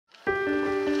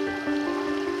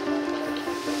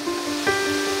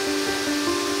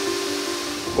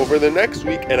Over the next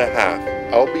week and a half,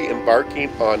 I'll be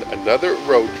embarking on another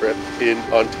road trip in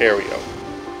Ontario.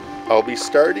 I'll be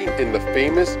starting in the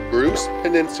famous Bruce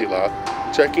Peninsula,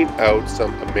 checking out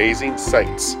some amazing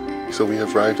sights. So we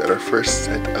have arrived at our first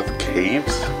set of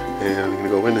caves, and I'm going to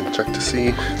go in and check to see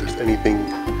if there's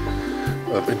anything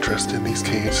of interest in these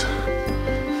caves.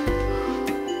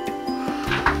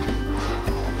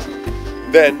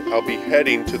 Then I'll be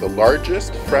heading to the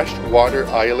largest freshwater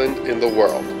island in the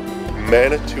world,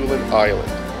 Manitoulin Island,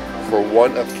 for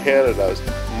one of Canada's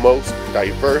most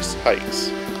diverse hikes.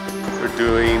 We're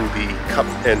doing the Cup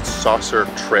and Saucer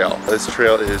Trail. This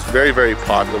trail is very, very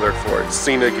popular for its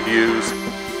scenic views.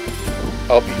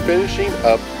 I'll be finishing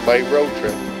up my road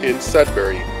trip in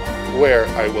Sudbury, where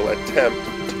I will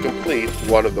attempt to complete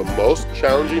one of the most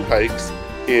challenging hikes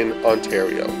in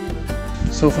Ontario.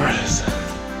 So far, this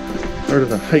part of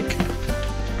the hike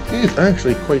is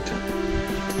actually quite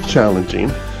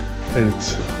challenging, and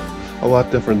it's a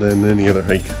lot different than any other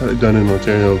hike I've done in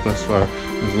Ontario thus far.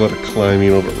 There's a lot of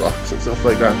climbing over rocks and stuff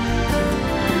like that.